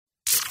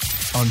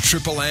on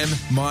Triple M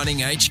Mining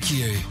HQ.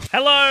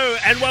 Hello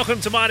and welcome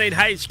to Mining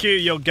HQ,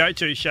 your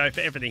go-to show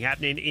for everything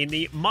happening in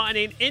the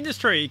mining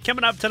industry.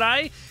 Coming up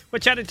today, we're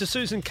chatting to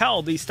Susan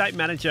Cull, the State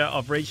Manager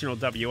of Regional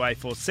WA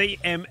for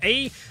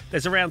CME.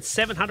 There's around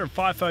 700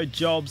 FIFO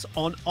jobs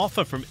on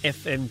offer from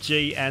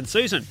FMG, and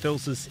Susan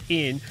fills us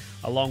in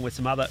along with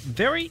some other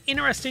very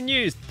interesting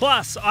news.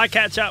 Plus, I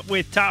catch up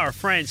with Tara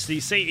French, the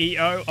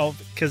CEO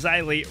of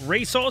Kazali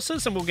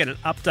Resources, and we'll get an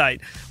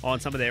update on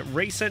some of their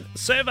recent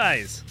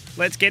surveys.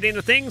 Let's get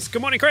into things.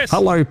 Good morning, Chris.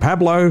 Hello,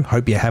 Pablo.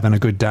 Hope you're having a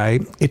good day.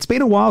 It's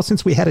been a while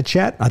since we had a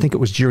chat. I think it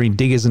was during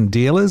Diggers and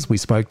Dealers. We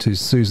spoke to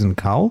Susan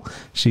Cull.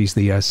 She's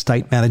the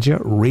State Manager,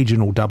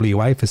 Regional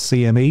WA for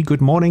CME. Good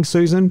morning,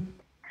 Susan.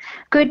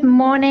 Good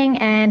morning,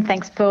 and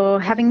thanks for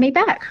having me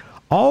back.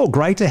 Oh,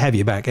 great to have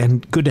you back,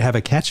 and good to have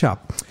a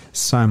catch-up.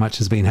 So much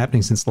has been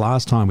happening since the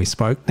last time we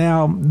spoke.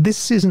 Now,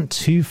 this isn't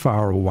too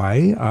far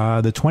away.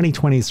 The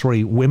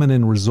 2023 Women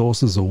in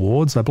Resources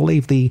Awards, I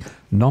believe the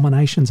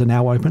nominations are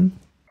now open.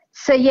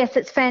 So yes,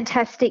 it's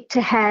fantastic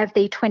to have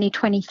the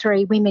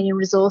 2023 Women in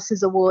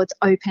Resources Awards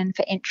open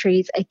for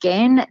entries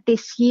again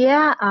this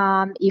year.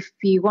 If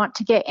you want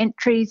to get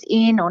entries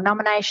in or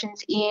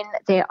nominations in,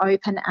 they're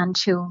open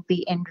until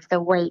the end of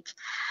the week.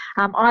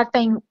 I've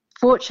been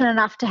fortunate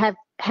enough to have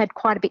had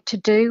quite a bit to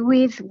do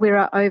with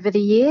WIRA over the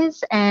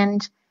years,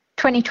 and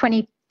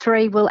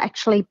 2023 will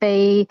actually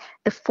be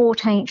the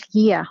 14th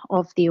year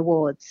of the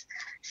awards.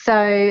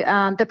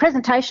 So the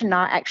presentation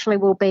night actually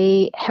will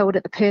be held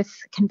at the Perth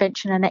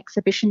Convention and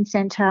Exhibition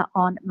Centre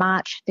on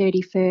March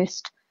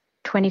 31st,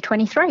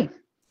 2023.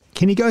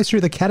 Can you go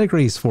through the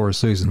categories for us,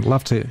 Susan?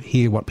 Love to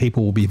hear what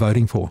people will be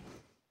voting for.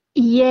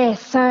 Yeah,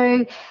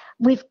 so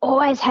we've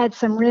always had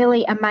some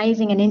really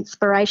amazing and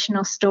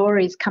inspirational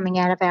stories coming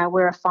out of our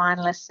WIRA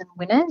finalists and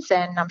winners,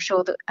 and I'm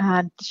sure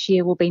that this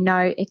year will be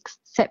no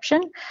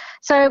exception.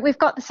 So we've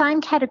got the same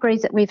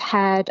categories that we've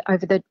had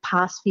over the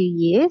past few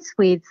years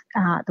with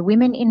the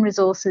Women in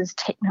Resources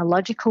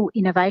Technological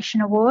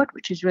Innovation Award,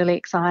 which is really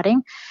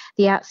exciting,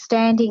 the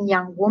Outstanding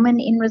Young Woman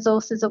in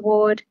Resources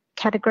Award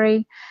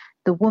category,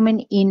 the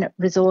Woman in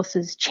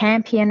Resources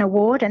Champion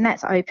Award, and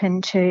that's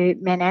open to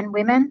men and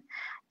women,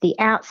 the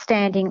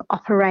Outstanding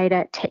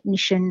Operator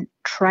Technician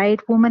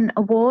Tradewoman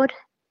Award,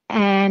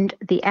 and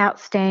the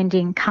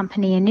Outstanding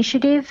Company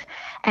Initiative,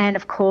 and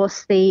of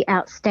course the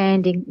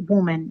Outstanding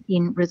Woman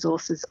in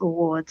Resources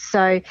Awards.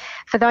 So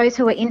for those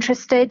who are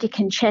interested, you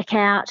can check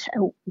out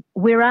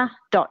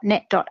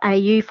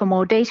wira.net.au for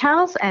more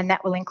details, and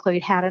that will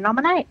include how to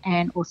nominate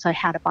and also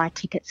how to buy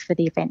tickets for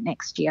the event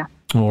next year.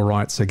 All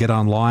right, so get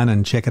online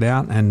and check it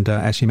out. And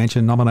as you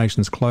mentioned,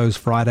 nominations close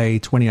Friday,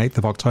 28th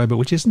of October,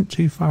 which isn't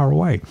too far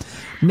away.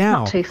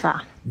 Not too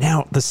far.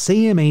 Now, the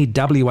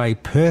CME WA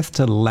Perth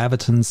to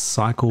Laverton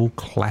Cycle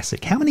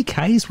Classic. How many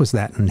Ks was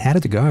that and how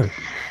did it go?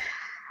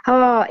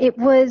 Oh, it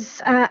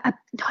was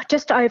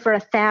just over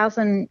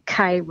 1,000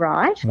 K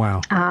ride.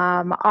 Wow.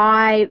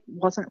 I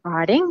wasn't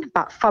riding,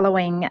 but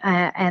following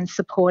and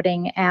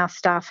supporting our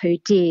staff who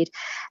did.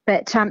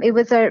 But it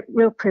was a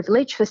real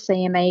privilege for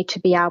CME to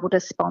be able to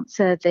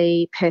sponsor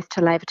the Perth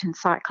to Laverton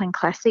Cycling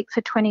Classic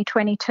for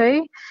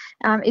 2022.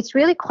 It's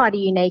really quite a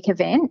unique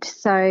event.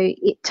 So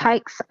it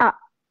takes up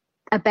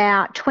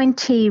about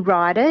 20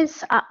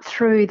 riders up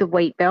through the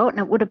wheat belt, and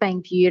it would have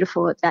been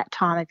beautiful at that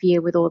time of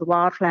year with all the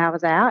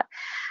wildflowers out.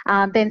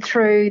 Then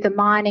through the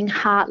mining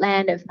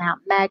heartland of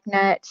Mount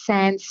Magnet,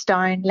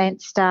 Sandstone,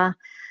 Leinster,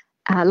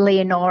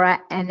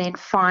 Leonora, and then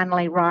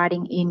finally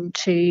riding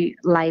into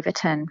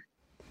Laverton.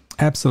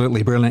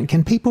 Absolutely brilliant.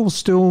 Can people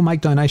still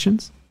make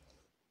donations?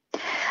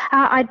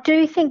 I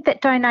do think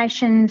that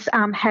donations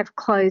have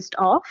closed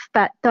off,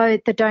 but though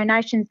the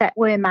donations that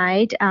were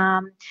made,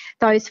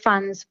 those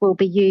funds will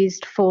be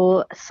used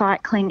for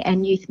cycling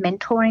and youth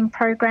mentoring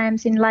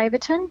programs in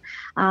Laverton.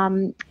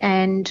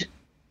 And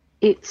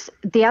it's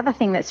the other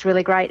thing that's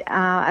really great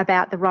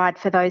about the ride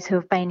for those who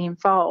have been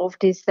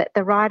involved is that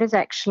the riders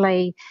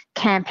actually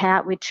camp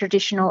out with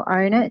traditional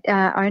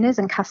owners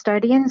and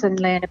custodians and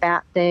learn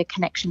about their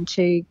connection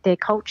to their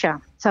culture.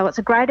 So it's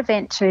a great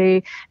event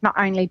to not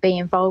only be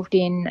involved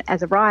in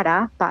as a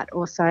rider, but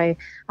also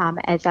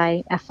as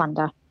a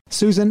funder.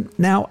 Susan,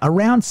 now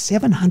around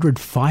 700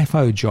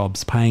 FIFO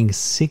jobs paying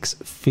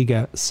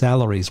six-figure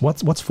salaries.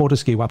 What's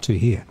Fortescue up to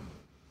here?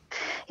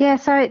 Yeah,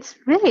 so it's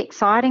really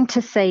exciting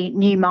to see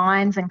new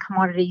mines and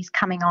commodities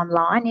coming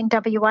online in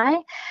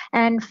WA.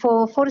 And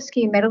for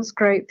Fortescue Metals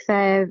Group,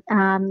 they're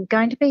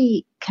going to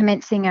be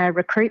commencing a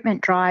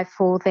recruitment drive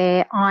for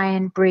their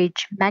Iron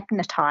Bridge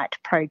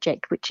magnetite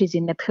project, which is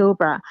in the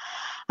Pilbara.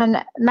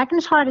 And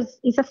magnetite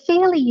is a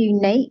fairly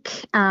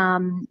unique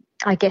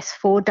I guess,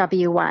 for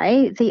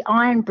WA. The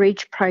Iron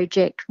Bridge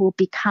project will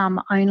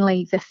become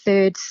only the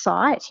third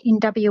site in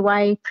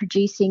WA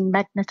producing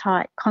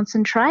magnetite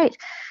concentrate.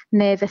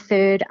 And they're the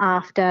third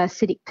after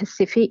CITIC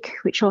Pacific,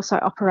 which also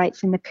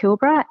operates in the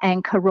Pilbara,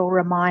 and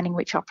Karora Mining,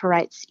 which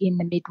operates in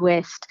the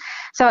Midwest.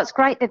 So it's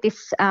great that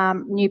this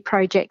new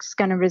project's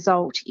going to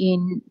result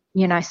in,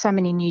 so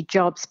many new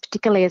jobs,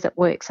 particularly as it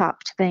works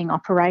up to being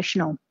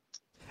operational.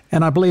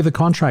 And I believe the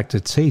contractor,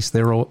 Tees,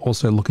 they're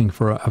also looking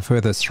for a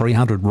further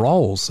 300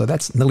 roles. So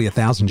that's nearly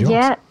 1,000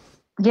 jobs.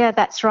 Yeah,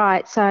 that's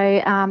right. So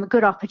a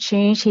good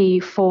opportunity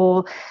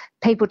for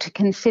people to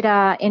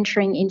consider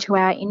entering into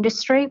our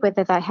industry,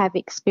 whether they have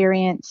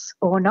experience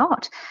or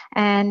not.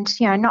 And,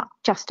 not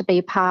just to be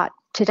a part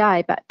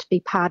today, but to be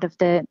part of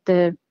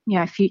the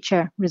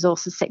future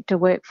resources sector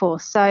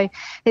workforce. So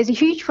there's a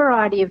huge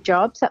variety of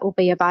jobs that will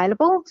be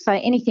available. So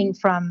anything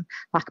from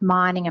like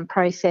mining and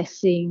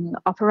processing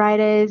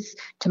operators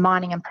to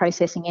mining and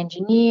processing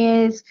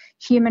engineers,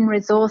 human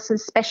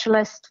resources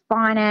specialists,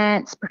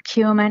 finance,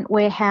 procurement,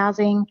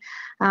 warehousing,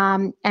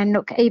 and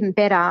look, even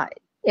better,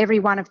 every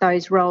one of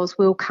those roles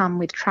will come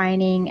with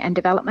training and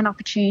development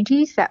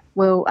opportunities that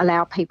will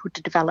allow people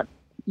to develop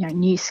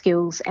new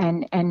skills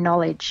and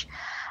knowledge.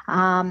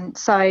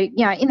 So,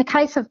 in the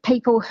case of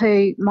people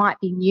who might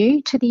be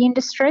new to the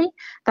industry,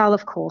 they'll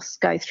of course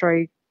go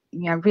through,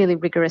 really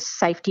rigorous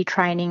safety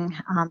training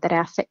that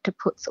our sector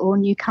puts all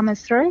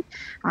newcomers through,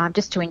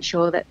 just to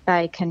ensure that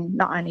they can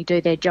not only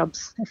do their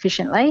jobs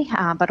efficiently,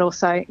 but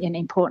also, and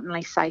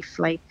importantly,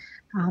 safely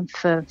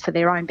for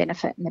their own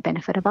benefit and the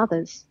benefit of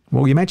others.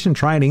 Well, you mentioned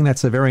training.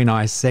 That's a very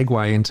nice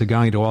segue into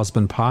going to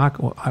Osborne Park.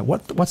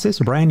 What's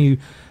this, a brand new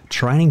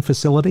training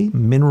facility,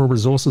 Mineral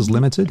Resources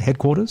Limited,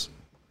 headquarters?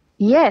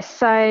 Yes,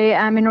 so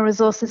Mineral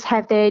Resources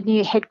have their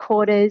new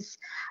headquarters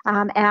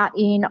out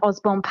in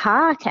Osborne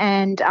Park,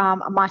 and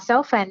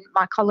myself and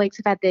my colleagues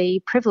have had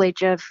the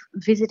privilege of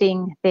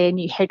visiting their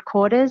new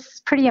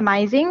headquarters. Pretty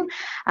amazing,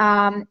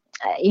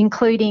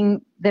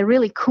 including the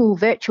really cool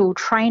virtual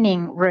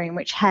training room,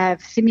 which have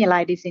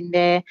simulators in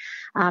there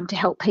to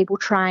help people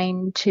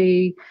train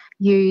to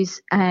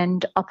use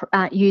and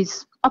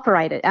use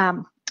operated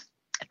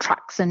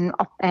trucks and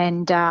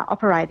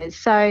operators.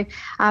 So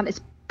it's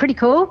pretty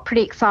cool,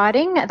 pretty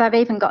exciting. They've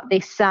even got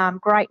this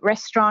great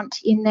restaurant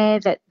in there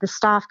that the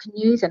staff can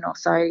use, and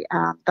also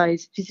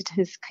those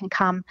visitors can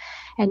come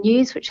and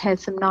use, which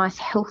has some nice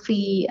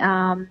healthy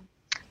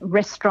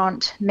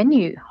restaurant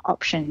menu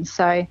options.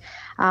 So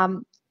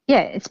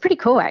it's pretty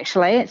cool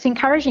actually. It's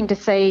encouraging to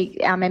see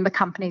our member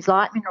companies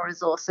like Mineral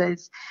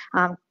Resources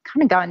kind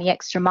of going the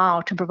extra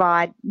mile to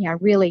provide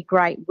really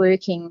great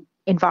working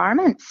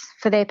environments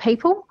for their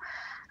people.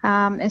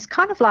 It's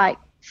kind of like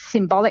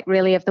symbolic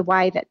really of the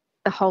way that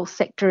the whole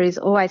sector is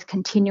always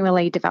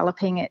continually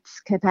developing its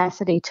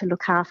capacity to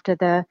look after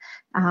the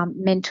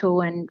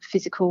mental and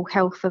physical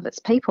health of its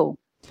people.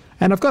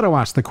 And I've got to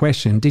ask the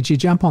question, did you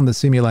jump on the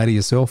simulator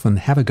yourself and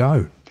have a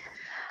go?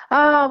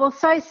 Oh, well,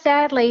 so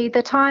sadly,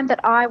 the time that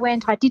I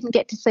went, I didn't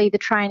get to see the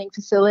training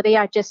facility.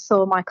 I just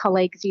saw my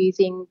colleagues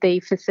using the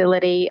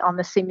facility on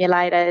the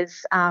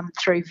simulators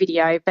through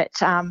video. But,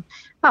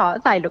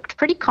 they looked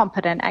pretty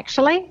competent,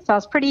 actually. So I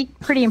was pretty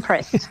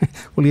impressed.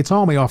 Well, you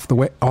told me off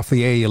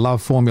the air you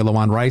love Formula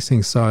One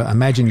racing, so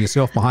imagine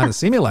yourself behind a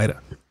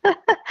simulator.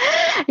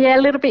 Yeah,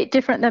 a little bit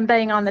different than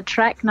being on the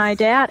track, no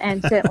doubt,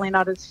 and certainly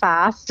not as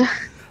fast.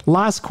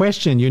 Last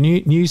question, your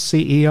new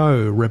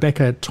CEO,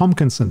 Rebecca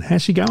Tompkinson,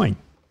 how's she going?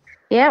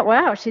 Yeah,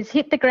 wow, she's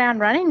hit the ground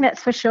running,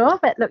 that's for sure.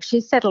 But look,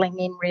 she's settling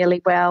in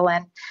really well,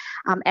 and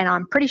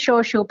I'm pretty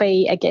sure she'll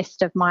be a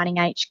guest of Mining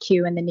HQ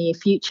in the near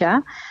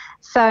future.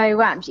 So,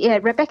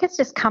 Rebecca's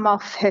just come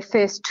off her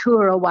first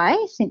tour away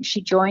since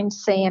she joined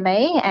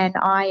CME, and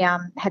I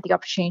had the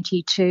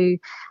opportunity to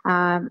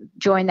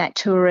join that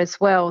tour as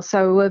well.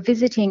 So we're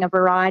visiting a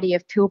variety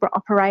of Pilbara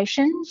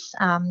operations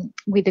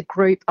with a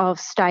group of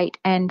state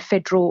and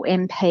federal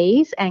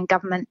MPs and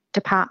government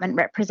department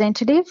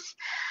representatives.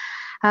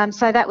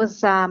 So that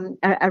was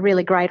a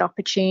really great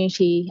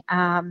opportunity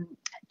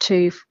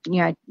to,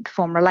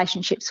 form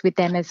relationships with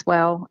them as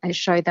well as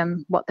show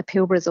them what the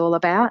Pilbara is all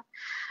about.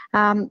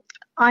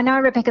 I know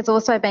Rebecca's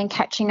also been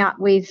catching up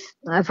with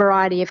a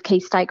variety of key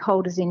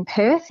stakeholders in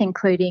Perth,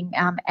 including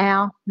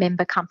our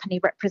member company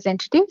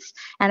representatives,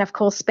 and of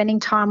course spending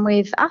time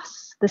with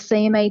us, the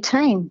CME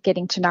team,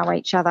 getting to know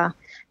each other.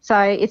 So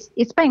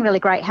it's been really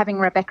great having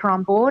Rebecca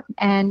on board,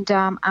 and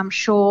I'm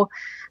sure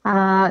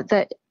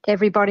that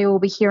everybody will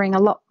be hearing a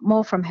lot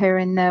more from her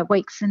in the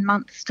weeks and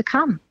months to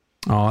come.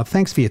 Oh,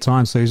 thanks for your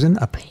time, Susan.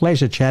 A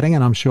pleasure chatting,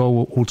 and I'm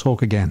sure we'll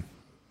talk again.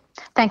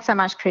 Thanks so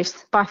much,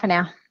 Chris. Bye for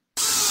now.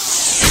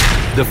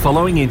 The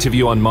following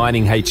interview on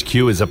Mining HQ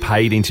is a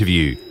paid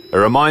interview. A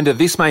reminder,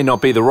 this may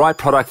not be the right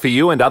product for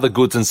you and other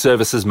goods and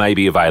services may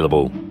be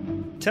available.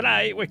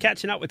 Today, we're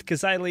catching up with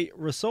Kazali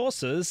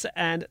Resources,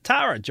 and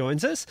Tara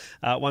joins us.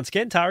 Once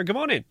again, Tara, good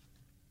morning.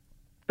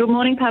 Good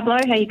morning, Pablo.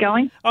 How are you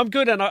going? I'm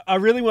good, and I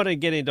really want to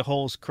get into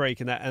Halls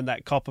Creek and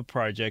that copper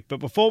project.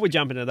 But before we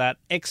jump into that,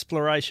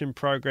 exploration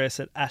progress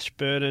at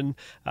Ashburton,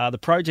 the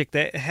project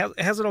there,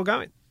 how's it all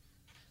going?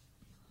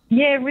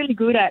 Yeah, really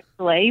good,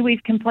 actually.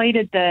 We've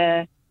completed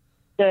the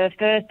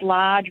first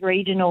large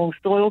regional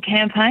soil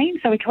campaign.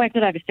 So we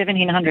collected over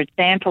 1,700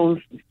 samples.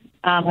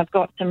 I've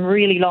got some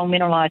really long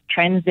mineralised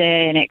trends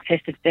there in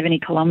excess of 70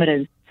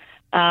 kilometres.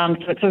 So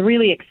it's a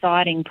really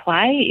exciting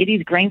play. It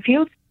is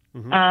greenfield.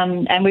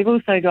 Mm-hmm. And we've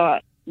also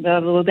got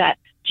that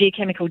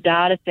geochemical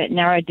data set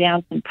narrowed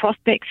down some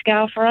prospect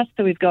scale for us.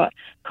 So we've got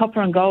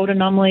copper and gold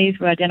anomalies.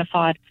 We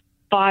identified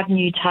 5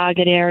 new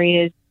target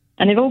areas,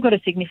 and they've all got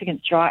a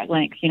significant strike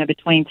length,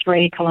 between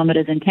 3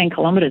 kilometres and 10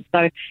 kilometres.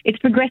 So it's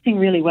progressing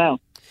really well.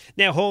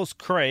 Now, Halls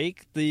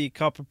Creek, the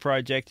copper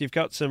project, you've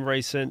got some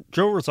recent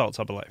drill results,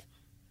 I believe.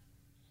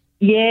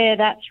 Yeah,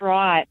 that's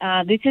right.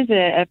 This is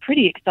a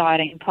pretty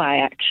exciting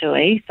play,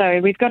 actually. So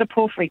we've got a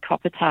porphyry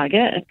copper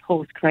target at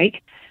Halls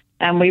Creek,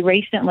 and we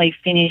recently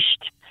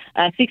finished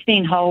a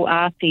 16-hole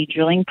RC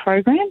drilling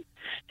program.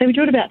 So we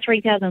drilled about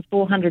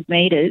 3,400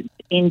 metres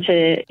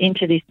into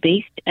this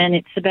beast, and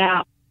it's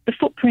about, the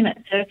footprint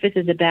at surface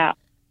is about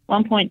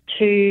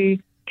 1.2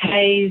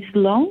 k's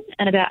long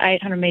and about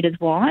 800 metres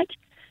wide.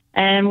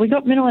 And we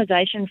got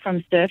mineralisation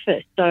from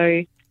surface,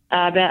 so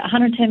about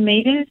 110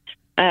 metres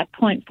at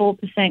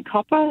 0.4%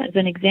 copper as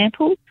an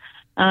example,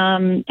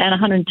 and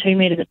 102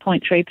 metres at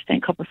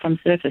 0.3% copper from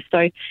surface.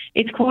 So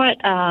it's quite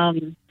a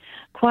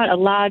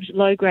large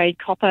low-grade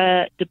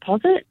copper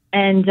deposit,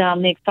 and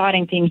the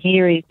exciting thing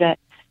here is that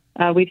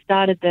we've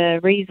started the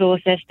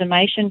resource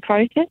estimation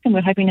process, and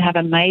we're hoping to have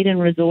a maiden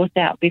resource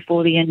out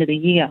before the end of the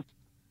year.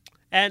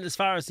 And as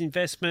far as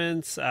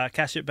investments,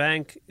 cash at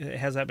bank,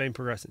 how's that been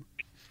progressing?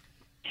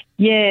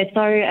 Yeah,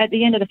 so at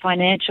the end of the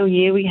financial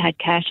year, we had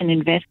cash and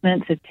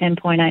investments of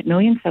 10.8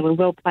 million, so we're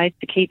well placed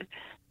to keep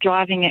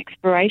driving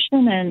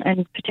exploration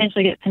and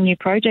potentially get some new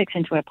projects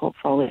into our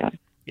portfolio.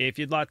 Yeah, if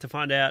you'd like to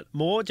find out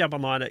more, jump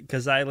online at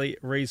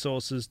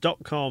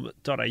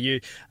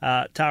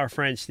gazaliresources.com.au. Tara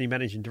French, the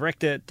Managing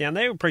Director down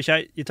there.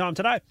 Appreciate your time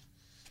today.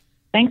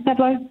 Thanks,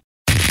 Pablo.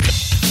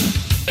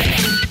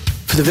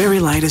 For the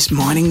very latest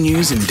mining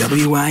news in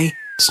WA,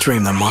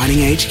 stream the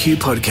Mining HQ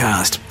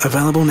podcast,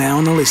 available now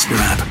on the Listener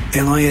app,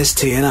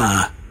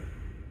 LISTNR.